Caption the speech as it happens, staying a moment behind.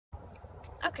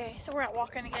Okay, so we're out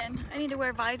walking again. I need to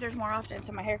wear visors more often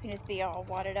so my hair can just be all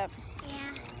wadded up.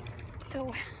 Yeah.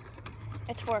 So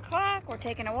it's 4 o'clock, we're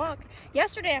taking a walk.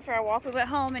 Yesterday after our walk we went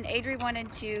home and Adri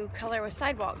wanted to color with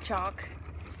sidewalk chalk.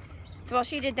 So while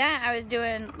she did that, I was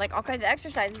doing like all kinds of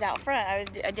exercises out front.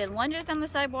 I did lunges on the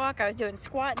sidewalk, I was doing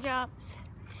squat jumps.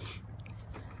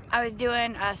 I was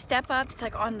doing step-ups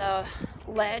like on the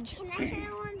ledge. Can I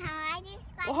show them how I do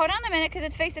squat? Well, hold on a minute because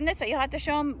it's facing this way. You'll have to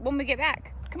show them when we get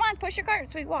back. Come on, push your cart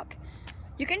so we walk.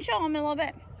 You can show them in a little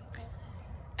bit.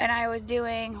 And I was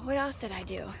doing, what else did I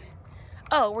do?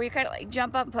 Oh, where you kind of like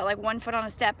jump up and put like one foot on a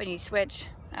step and you switch.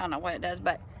 I don't know what it does,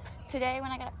 but today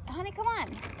when I got, honey, come on.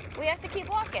 We have to keep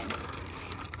walking.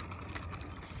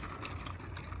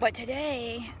 But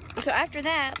today, so after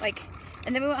that, like,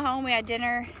 and then we went home, we had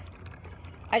dinner.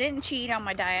 I didn't cheat on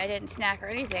my diet. I didn't snack or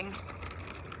anything.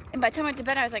 And by the time I went to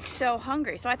bed, I was like so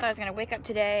hungry. So I thought I was gonna wake up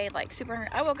today like super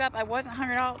hungry. I woke up, I wasn't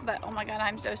hungry at all, but oh my God,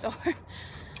 I'm so sore.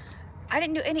 I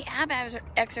didn't do any ab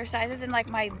exercises, and like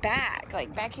my back,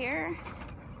 like back here,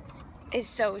 is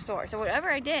so sore. So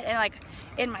whatever I did, and like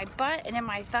in my butt and in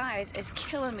my thighs is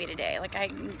killing me today. Like I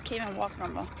can't even walk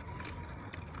normal.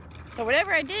 So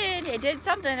whatever I did, it did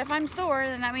something. If I'm sore,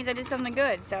 then that means I did something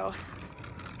good. So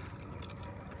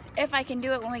if I can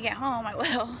do it when we get home, I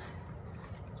will.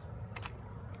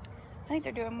 I think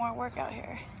they're doing more work out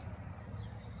here.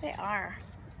 They are.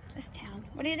 This town.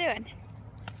 What are you doing?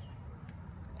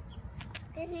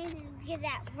 This needs to get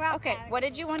that rock. Okay, out. what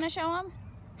did you want to show them?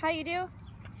 How you do?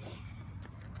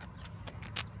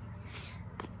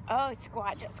 Oh,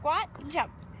 squat, jump, squat, jump,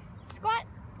 squat,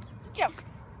 jump.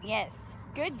 Yes,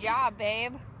 good job,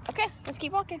 babe. Okay, let's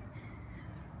keep walking.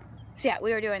 So yeah,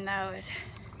 we were doing those.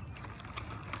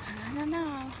 I don't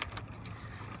know.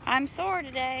 I'm sore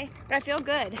today, but I feel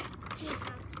good.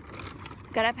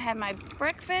 Got up, had my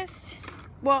breakfast.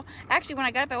 Well, actually, when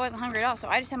I got up, I wasn't hungry at all, so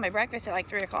I just had my breakfast at like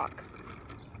 3 o'clock.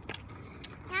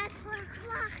 That's 4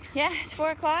 o'clock. Yeah, it's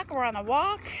 4 o'clock. We're on a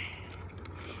walk.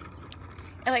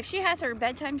 And like, she has her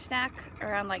bedtime snack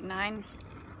around like 9,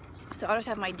 so I'll just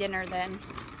have my dinner then.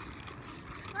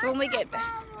 So when we get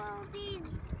back, will be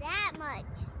that much.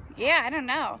 yeah, I don't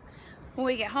know. When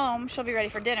we get home, she'll be ready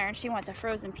for dinner, and she wants a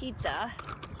frozen pizza.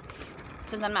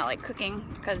 Since I'm not like cooking,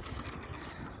 because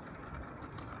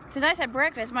since I said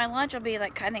breakfast, my lunch will be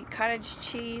like, I think, cottage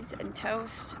cheese and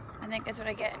toast. I think that's what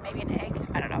I get, maybe an egg.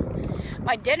 I don't know.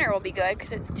 My dinner will be good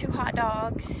because it's 2 hot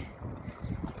dogs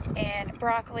and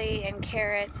broccoli and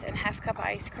carrots and half a cup of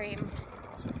ice cream.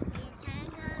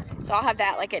 So I'll have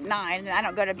that like at 9, and I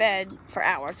don't go to bed for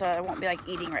hours, so I won't be like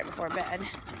eating right before bed.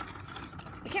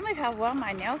 I can't believe how well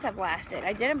my nails have lasted.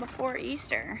 I did them before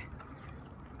Easter.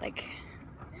 Like,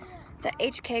 it's that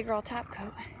HK Girl top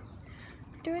coat.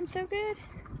 Doing so good.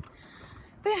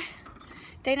 But yeah,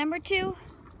 day number 2.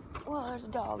 Well, there's a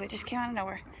dog. It just came out of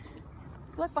nowhere.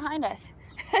 Look behind us.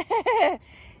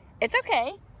 It's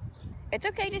okay. It's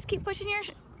okay. Just keep pushing your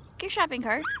shopping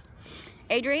cart.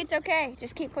 Adri, it's okay.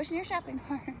 Just keep pushing your shopping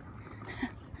cart.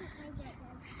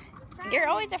 You're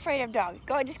always afraid of dogs.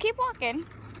 Go ahead. Just keep walking.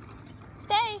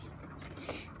 Stay.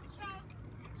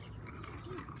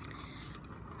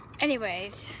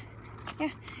 Anyways, yeah,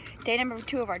 day number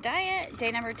 2 of our diet,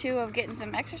 day number 2 of getting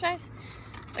some exercise.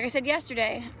 Like I said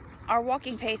yesterday, our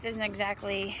walking pace isn't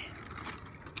exactly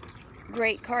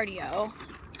great cardio.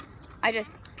 I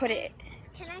just put it,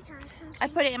 Can I tell you something? I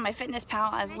put it in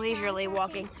MyFitnessPal as leisurely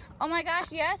walking. Oh my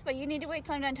gosh, yes, but you need to wait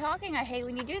till I'm done talking. I hate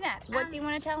when you do that. What do you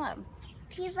want to tell them?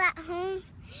 People at home,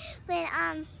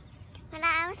 when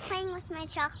I was playing with my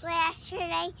chocolate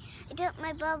yesterday, I dumped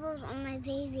my bubbles on my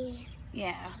baby.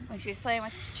 Yeah, when she was playing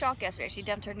with chalk yesterday, she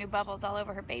dumped her new bubbles all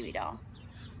over her baby doll.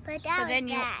 But that was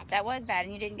bad. That was bad,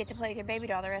 and you didn't get to play with your baby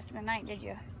doll the rest of the night, did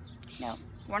you? No.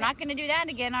 We're not going to do that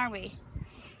again, are we?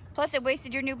 Plus, it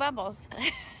wasted your new bubbles.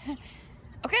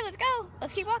 Okay, let's go.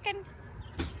 Let's keep walking.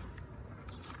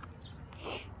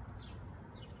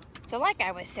 So like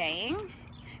I was saying,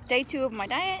 day 2 of my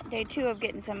diet, day 2 of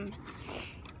getting some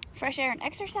fresh air and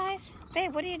exercise.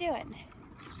 Babe, what are you doing?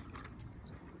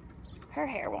 Her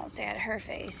hair won't stay out of her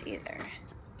face either.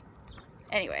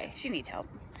 Anyway, she needs help.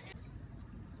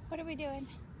 What are we doing?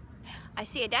 I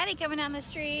see a daddy coming down the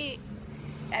street.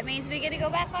 That means we get to go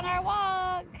back on our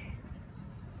walk.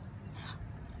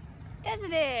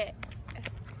 Doesn't it?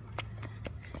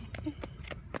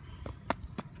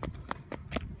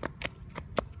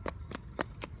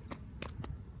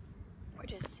 We're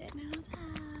just sitting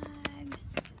outside.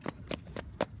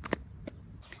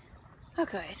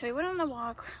 Okay, so we went on a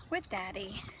walk with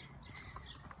Daddy,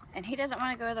 and he doesn't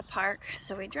want to go to the park,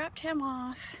 so we dropped him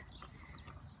off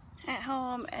at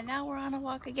home, and now we're on a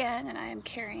walk again, and I am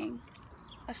carrying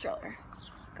a stroller.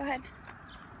 Go ahead.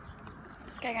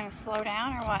 This guy gonna slow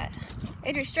down or what?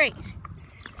 Adria, straight.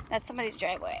 That's somebody's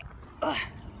driveway. Ugh.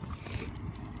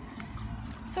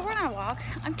 So we're gonna walk.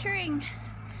 I'm carrying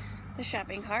the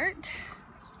shopping cart.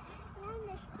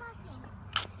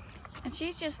 And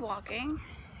she's just walking.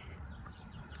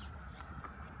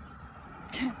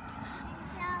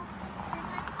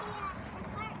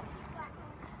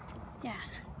 Yeah.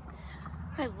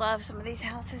 I love some of these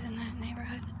houses in this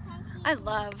neighborhood. I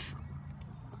love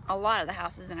a lot of the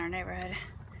houses in our neighborhood.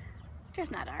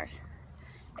 Just not ours.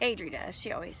 Adri does.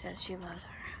 She always says she loves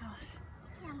our house.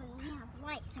 Yeah, when we have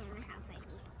lights in our house, I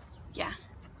do. Yeah.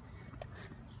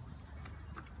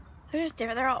 They're just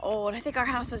different. They're all old. I think our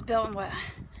house was built in what?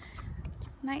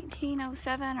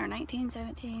 1907 or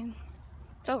 1917.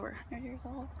 It's over 100 years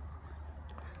old.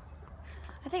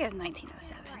 I think it was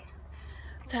 1907.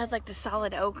 So it has like the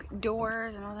solid oak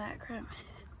doors and all that crap.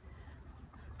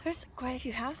 There's quite a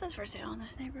few houses for sale in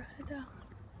this neighborhood though.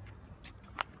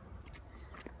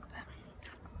 But,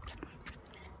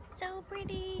 so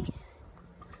pretty.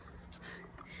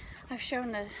 I've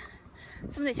shown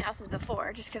some of these houses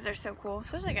before just because they're so cool.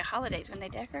 Especially like at holidays when they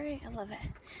decorate. I love it.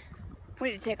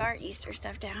 We need to take our Easter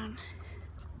stuff down.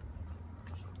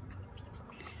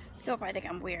 They'll probably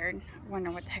think I'm weird.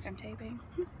 Wonder what the heck I'm taping.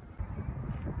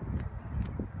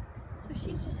 So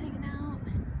she's just hanging out.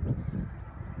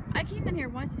 I came in here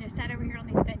once and just sat over here on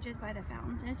these benches by the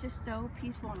fountains, and it's just so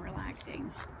peaceful and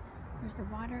relaxing. There's the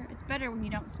water. It's better when you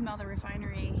don't smell the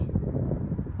refinery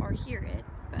or hear it,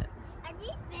 but... Are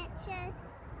these benches?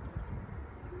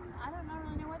 I don't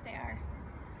really know what they are.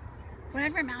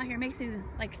 Whenever I'm out here, it makes me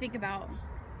like think about,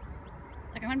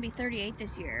 like I'm gonna be 38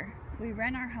 this year. We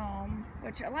rent our home,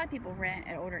 which a lot of people rent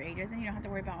at older ages, and you don't have to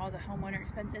worry about all the homeowner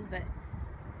expenses, but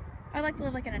I like to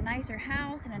live like in a nicer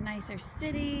house, in a nicer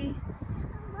city,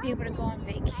 be able to go on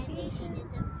vacation.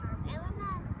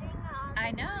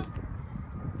 I know.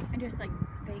 And just like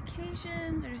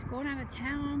vacations, or just going out of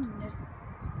town, and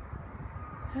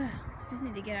just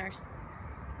need to get our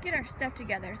stuff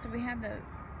together so we have the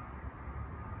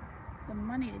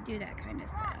money to do that kind of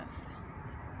stuff.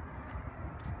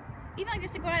 Even like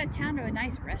just to go out of town to a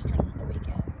nice restaurant on the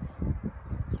weekends.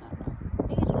 I don't know.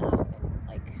 Being out and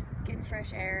like getting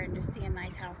fresh air and just seeing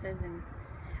nice houses, and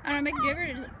I don't know, do you ever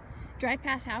just drive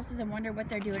past houses and wonder what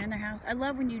they're doing in their house? I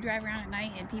love when you drive around at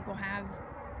night and people have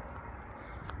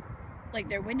like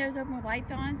their windows open with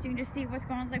lights on so you can just see what's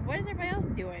going on. It's like, what is everybody else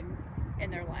doing in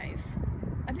their life?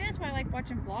 I think that's why I like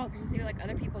watching vlogs, to see what like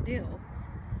other people do.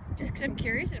 Just because I'm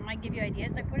curious, it might give you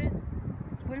ideas. Like, what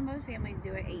do most families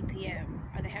do at 8 p.m.?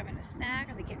 Are they having a snack?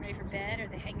 Are they getting ready for bed? Are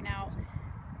they hanging out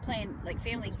playing like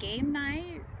family game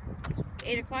night?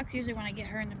 8 o'clock's usually when I get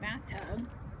her in the bathtub,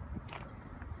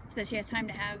 so that she has time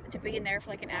to be in there for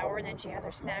like an hour, and then she has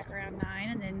her snack around 9,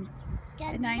 and then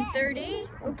at 9:30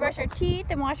 we'll brush our teeth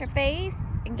and wash our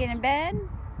face and get in bed.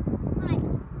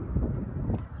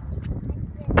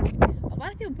 A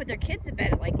lot of people put their kids to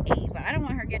bed at like 8, but I don't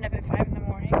want her getting up at 5 in the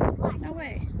morning. No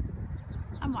way.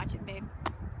 I'm watching, babe.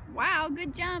 Wow,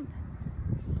 good jump.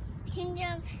 You can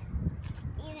jump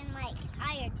even like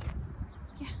higher too.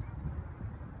 Yeah.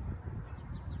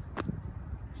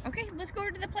 Okay, let's go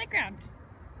over to the playground.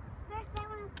 First, I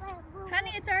want to play a little.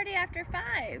 Honey, it's already after 5.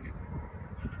 Yeah,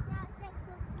 6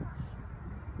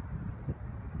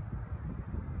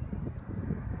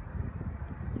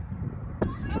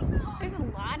 o'clock. There's a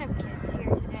lot of kids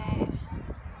here today.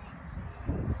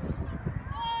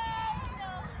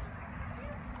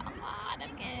 A lot of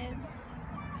kids.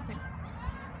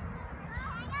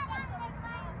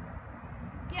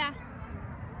 Yeah.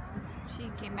 She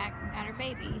came back and got her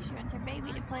baby. She wants her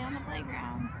baby to play on the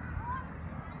playground.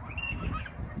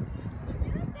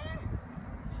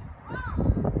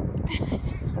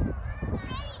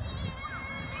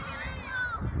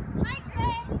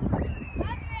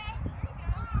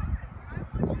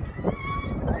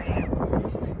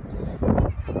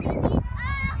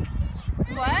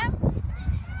 What?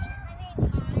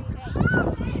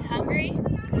 She's hungry?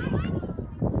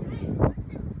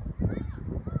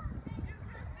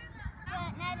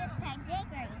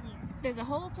 There's a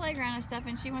whole playground of stuff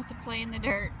and she wants to play in the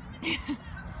dirt.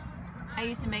 I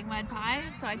used to make mud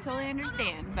pies, so I totally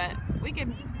understand, but we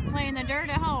can play in the dirt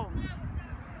at home.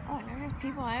 Oh, there's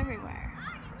people everywhere.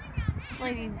 This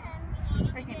lady's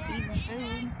freaking eating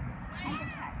food.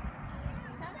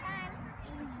 Sometimes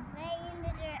you can play in the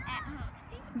dirt at home.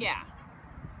 Yeah.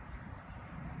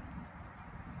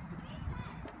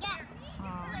 Yeah. Oh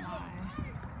my.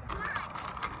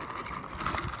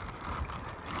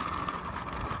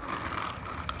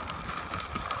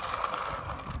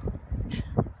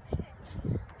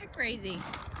 You're crazy.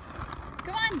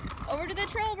 Come on, over to the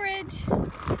troll bridge.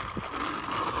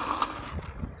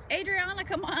 Adriana,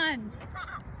 come on.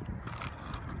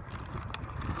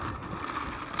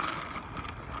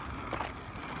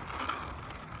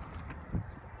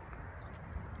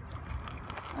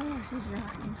 Oh, she's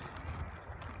rotten.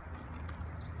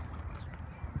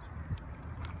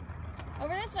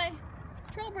 Over this way.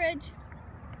 Troll bridge.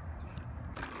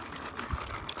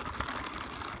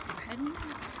 We're heading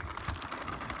back.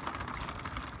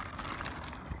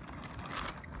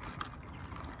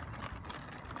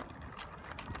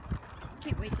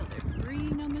 Can't wait till they're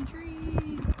green on the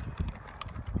trees.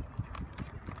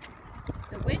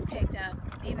 The wind picked up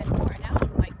even more. Now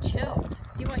I'm like chilled.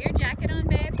 Do you want your jacket on,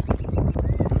 babe?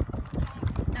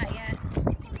 Not yet.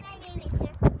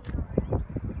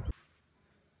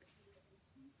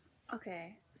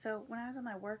 Okay, so when I was on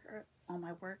my walk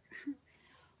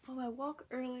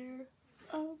earlier,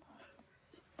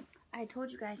 I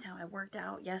told you guys how I worked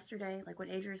out yesterday, like when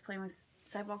Adria was playing with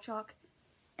sidewalk chalk,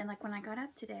 and like when I got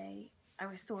up today, I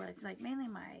was sore. It's like mainly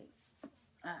my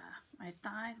my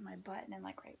thighs, my butt, and then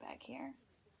like right back here.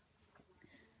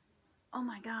 Oh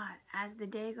my god, as the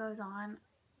day goes on,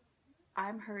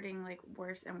 I'm hurting like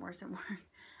worse and worse and worse.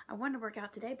 I wanted to work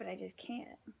out today, but I just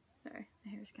can't. Sorry,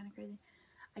 my hair's kind of crazy.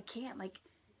 I can't, like,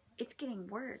 it's getting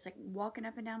worse. Like, walking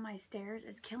up and down my stairs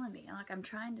is killing me. Like, I'm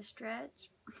trying to stretch.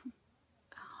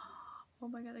 Oh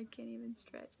my god, I can't even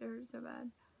stretch. It hurts so bad.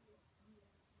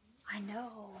 I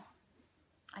know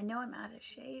I'm out of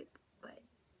shape, but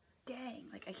dang,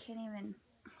 like, I can't even.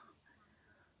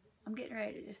 I'm getting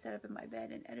ready to just set up in my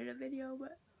bed and edit a video,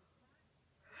 but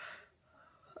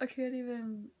I can't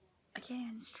even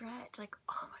stretch. Like,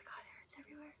 oh my god, it hurts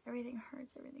everywhere. Everything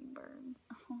hurts, everything burns.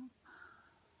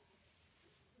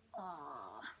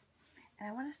 Oh, and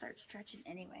I want to start stretching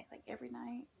anyway, like every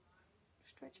night.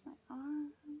 Stretch my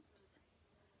arms.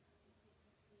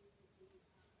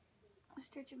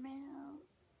 Stretch them out.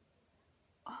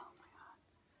 Oh my god.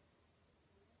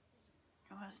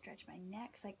 I want to stretch my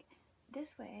neck. Cause like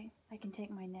this way, I can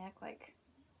take my neck like,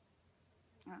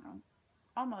 I don't know,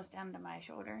 almost down to my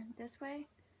shoulder. This way,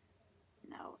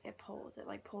 no, it pulls. It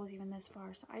like pulls even this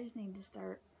far. So I just need to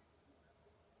start.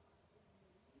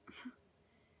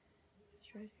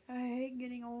 I hate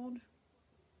getting old.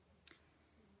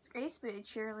 I used to be a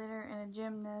cheerleader and a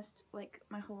gymnast like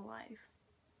my whole life.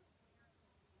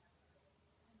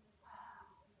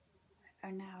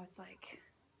 And now it's like,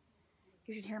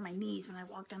 you should hear my knees when I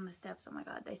walk down the steps. Oh my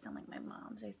god, they sound like my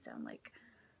mom's. They sound like,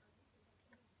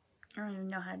 I don't even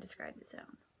know how to describe the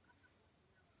sound.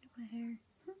 My hair.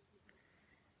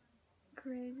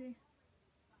 Crazy.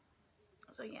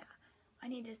 So yeah, I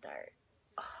need to start,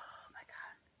 oh my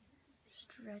god,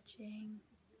 stretching.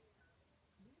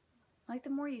 Like the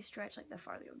more you stretch, like the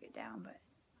farther you'll get down, but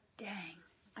dang,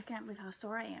 I can't believe how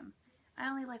sore I am. I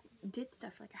only like did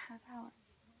stuff for like a half hour.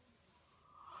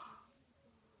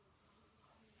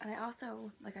 And I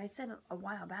also, like I said a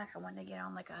while back, I wanted to get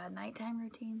on like a nighttime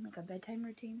routine, like a bedtime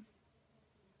routine.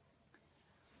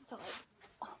 So like,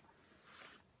 oh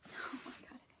my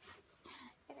god,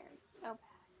 it hurts so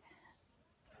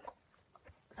bad.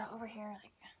 So over here,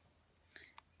 like,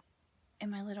 in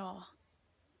my little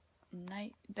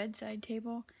night bedside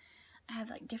table, I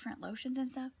have like different lotions and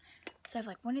stuff. So I have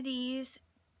like one of these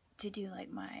to do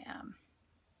like my,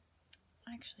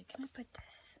 actually, can I put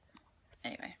this?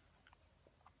 Anyway,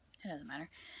 it doesn't matter.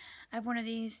 I have one of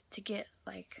these to get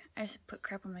like, I just put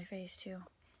crap on my face too.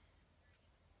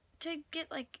 To get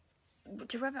like,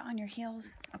 to rub it on your heels.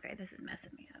 Okay, this is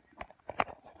messing me up.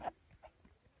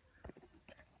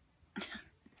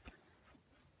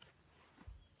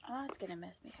 Oh, it's gonna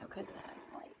mess me up because of that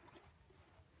light.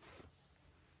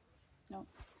 Nope,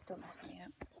 still messing me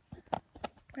up.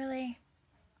 Really?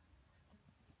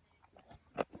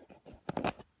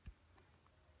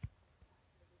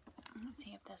 Let's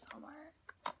see if this will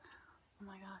work. Oh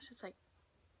my gosh, it's like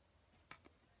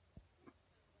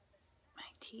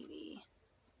my TV.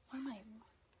 What am I?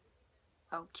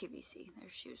 Oh, QVC.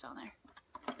 There's shoes on there.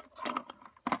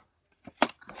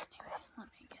 Anyway, let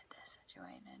me get this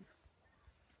situated.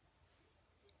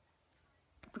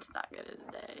 It's not good as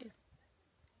a day.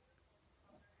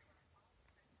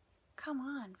 Come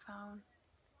on, phone.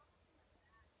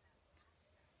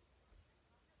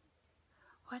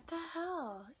 What the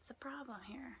hell? It's a problem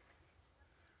here.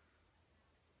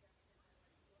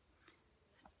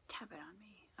 Let's tap it on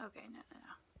me. Okay, no.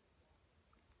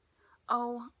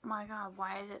 Oh my god,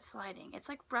 why is it sliding? It's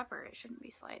like rubber. It shouldn't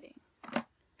be sliding.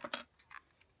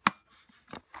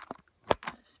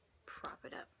 Just prop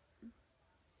it up.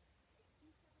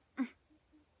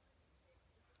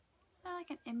 Like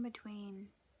an in-between.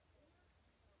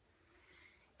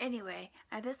 Anyway,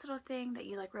 I have this little thing that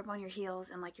you like rub on your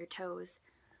heels and like your toes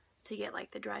to get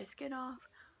like the dry skin off.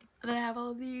 And then I have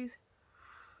all of these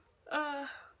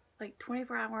like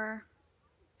 24-hour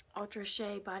Ultra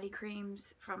Shea body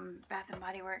creams from Bath and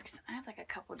Body Works. I have like a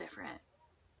couple different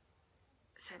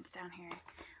scents down here,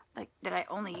 like that I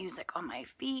only use like on my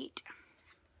feet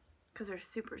because they're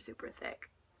super thick.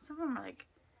 Some of them are like,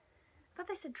 I thought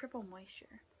they said triple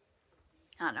moisture.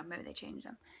 I don't know, maybe they changed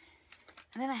them.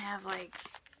 And then I have like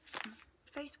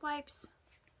face wipes,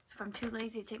 so if I'm too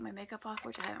lazy to take my makeup off,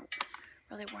 which I haven't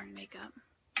really worn makeup,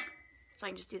 so I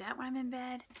can just do that when I'm in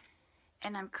bed.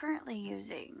 And I'm currently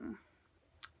using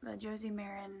the Josie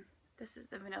Maran. This is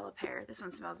the vanilla pear. This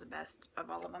one smells the best of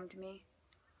all of them to me.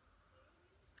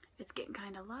 It's getting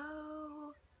kind of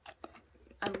low.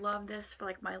 I love this for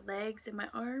like my legs and my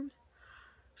arms.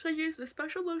 So I use the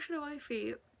special lotion on my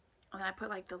feet, and then I put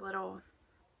like the little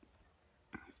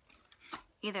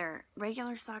either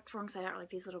regular socks wrong side out, or like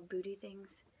these little booty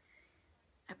things.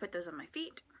 I put those on my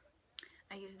feet.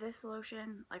 I use this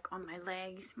lotion like on my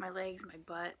legs, my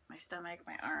butt, my stomach,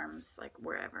 my arms, like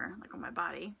wherever, like on my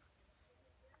body.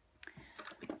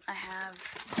 I have,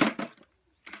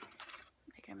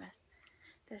 making a mess,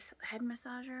 this head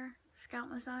massager, scalp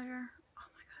massager. Oh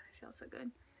my god, it feels so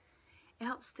good. It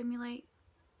helps stimulate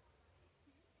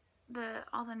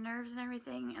all the nerves and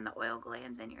everything and the oil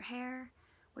glands in your hair,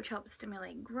 which helps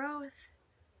stimulate growth.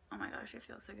 Oh my gosh, it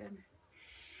feels so good.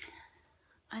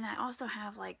 And I also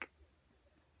have like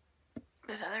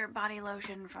this other body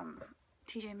lotion from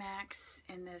TJ Maxx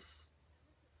in this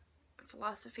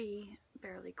Philosophy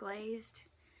Barely Glazed.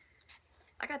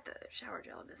 I got the shower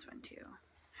gel of this one too.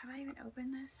 Have I even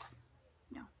opened this?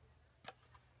 No.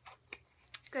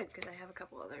 Good, because I have a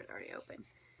couple others already open.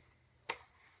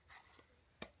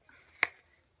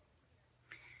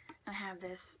 I have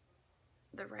this,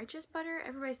 the Righteous Butter.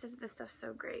 Everybody says this stuff's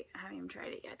so great. I haven't even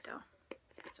tried it yet though,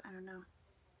 so I don't know.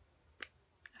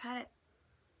 I've had it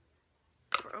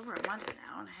for over a month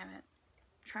now and I haven't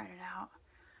tried it out.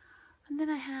 And then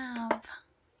I have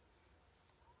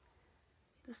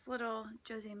this little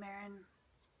Josie Maran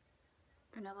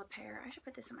vanilla pear. I should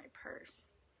put this in my purse.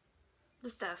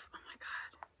 This stuff, oh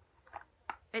my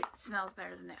god, it smells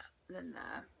better than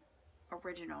the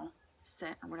original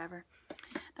scent or whatever.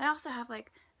 Then I also have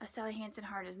like a Sally Hansen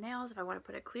Hard as Nails if I want to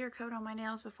put a clear coat on my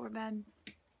nails before bed.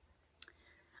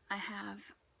 I have,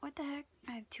 what the heck,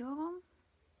 I have two of them.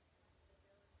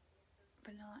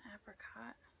 Vanilla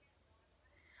Apricot.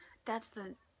 That's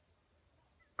the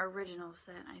original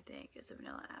scent, I think, is a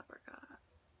Vanilla Apricot.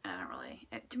 I don't really,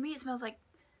 to me it smells like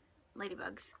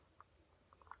ladybugs.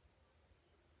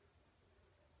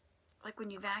 Like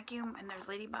when you vacuum and there's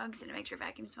ladybugs and it makes your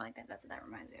vacuum smell like that, that's what that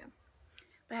reminds me of.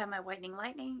 But I have my Whitening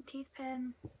Lightning teeth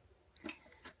pen.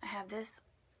 I have this,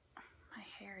 my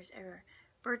hair is everywhere,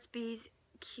 Burt's Bees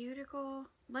Cuticle,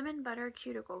 Lemon Butter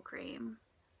Cuticle Cream.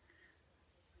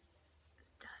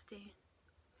 It's dusty.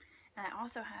 And I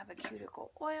also have a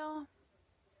cuticle oil.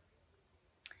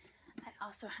 I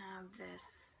also have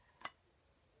this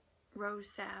Rose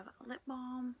Salve lip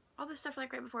balm. All this stuff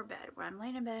like right before bed, when I'm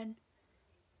laying in bed.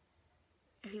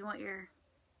 If you want your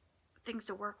things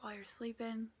to work while you're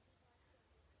sleeping.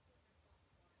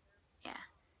 Yeah.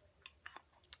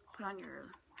 Put on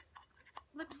your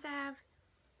lip salve.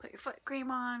 Put your foot cream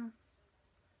on.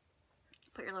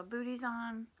 Put your little booties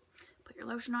on. Put your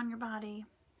lotion on your body.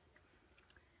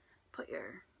 Put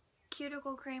your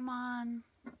cuticle cream on.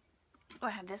 Oh, I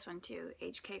have this one too.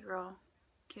 HK Girl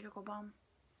Cuticle Balm.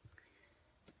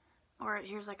 Or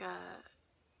here's like a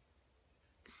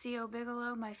C.O.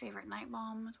 Bigelow, My Favorite Night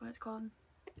Balm is what it's called.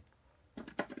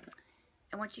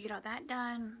 And once you get all that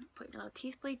done, put your little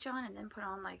teeth bleach on and then put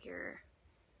on like your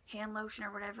hand lotion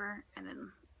or whatever and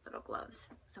then little gloves.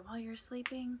 So while you're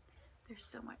sleeping, there's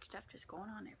so much stuff just going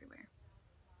on everywhere.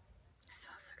 It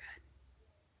smells so good.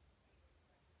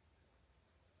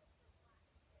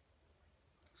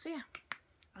 So yeah,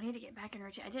 I need to get back in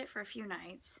routine. I did it for a few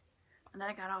nights and then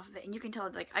I got off of it, and you can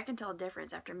tell, like, I can tell a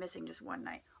difference after missing just one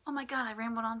night. Oh my god, I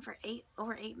rambled on for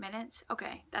over 8 minutes.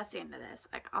 Okay, that's the end of this.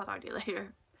 I'll talk to you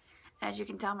later. As you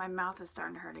can tell, my mouth is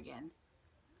starting to hurt again.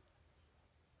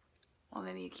 Well,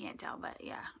 maybe you can't tell, but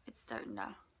yeah, it's starting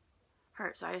to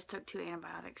hurt. So I just took 2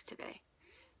 antibiotics today.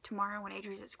 Tomorrow when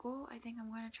Adri's at school, I think I'm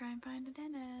going to try and find a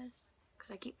dentist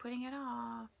because I keep putting it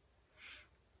off.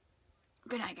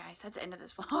 Good night, guys. That's the end of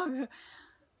this vlog.